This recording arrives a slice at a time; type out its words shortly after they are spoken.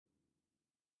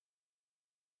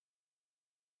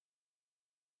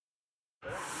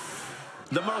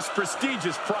The most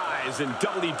prestigious prize in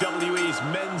WWE's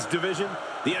men's division,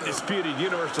 the Undisputed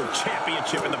Universal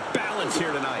Championship, and the balance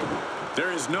here tonight.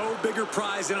 There is no bigger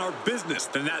prize in our business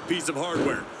than that piece of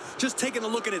hardware. Just taking a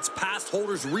look at its past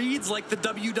holders reads like the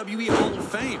WWE Hall of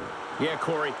Fame. Yeah,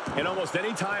 Corey, and almost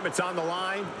any time it's on the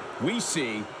line, we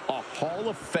see a Hall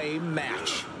of Fame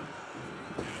match.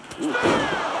 The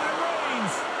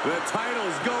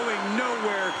title's going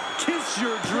nowhere. Kiss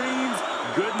your dreams.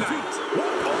 Good night.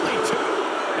 Only two.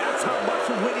 That's how much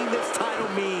winning this title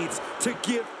means. To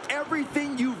give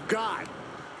everything you've got.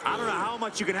 I don't know how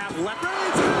much you can have left.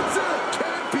 Reigns wins it.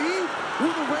 Can it be?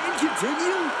 Will the reign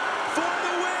continue? For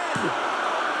the win.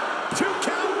 2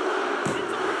 count.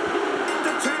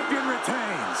 The champion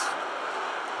retains.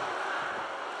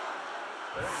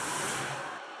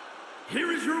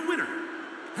 Here is your winner.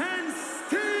 And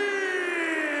still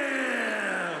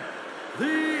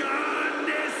the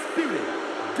undisputed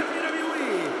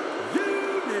WWE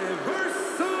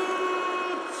Universal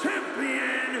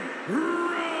Champion,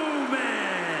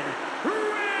 Roman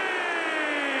Reigns.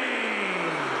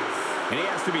 And he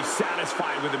has to be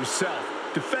satisfied with himself,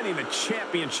 defending the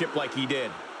championship like he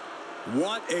did.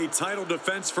 What a title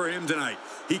defense for him tonight.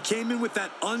 He came in with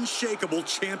that unshakable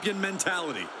champion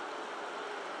mentality.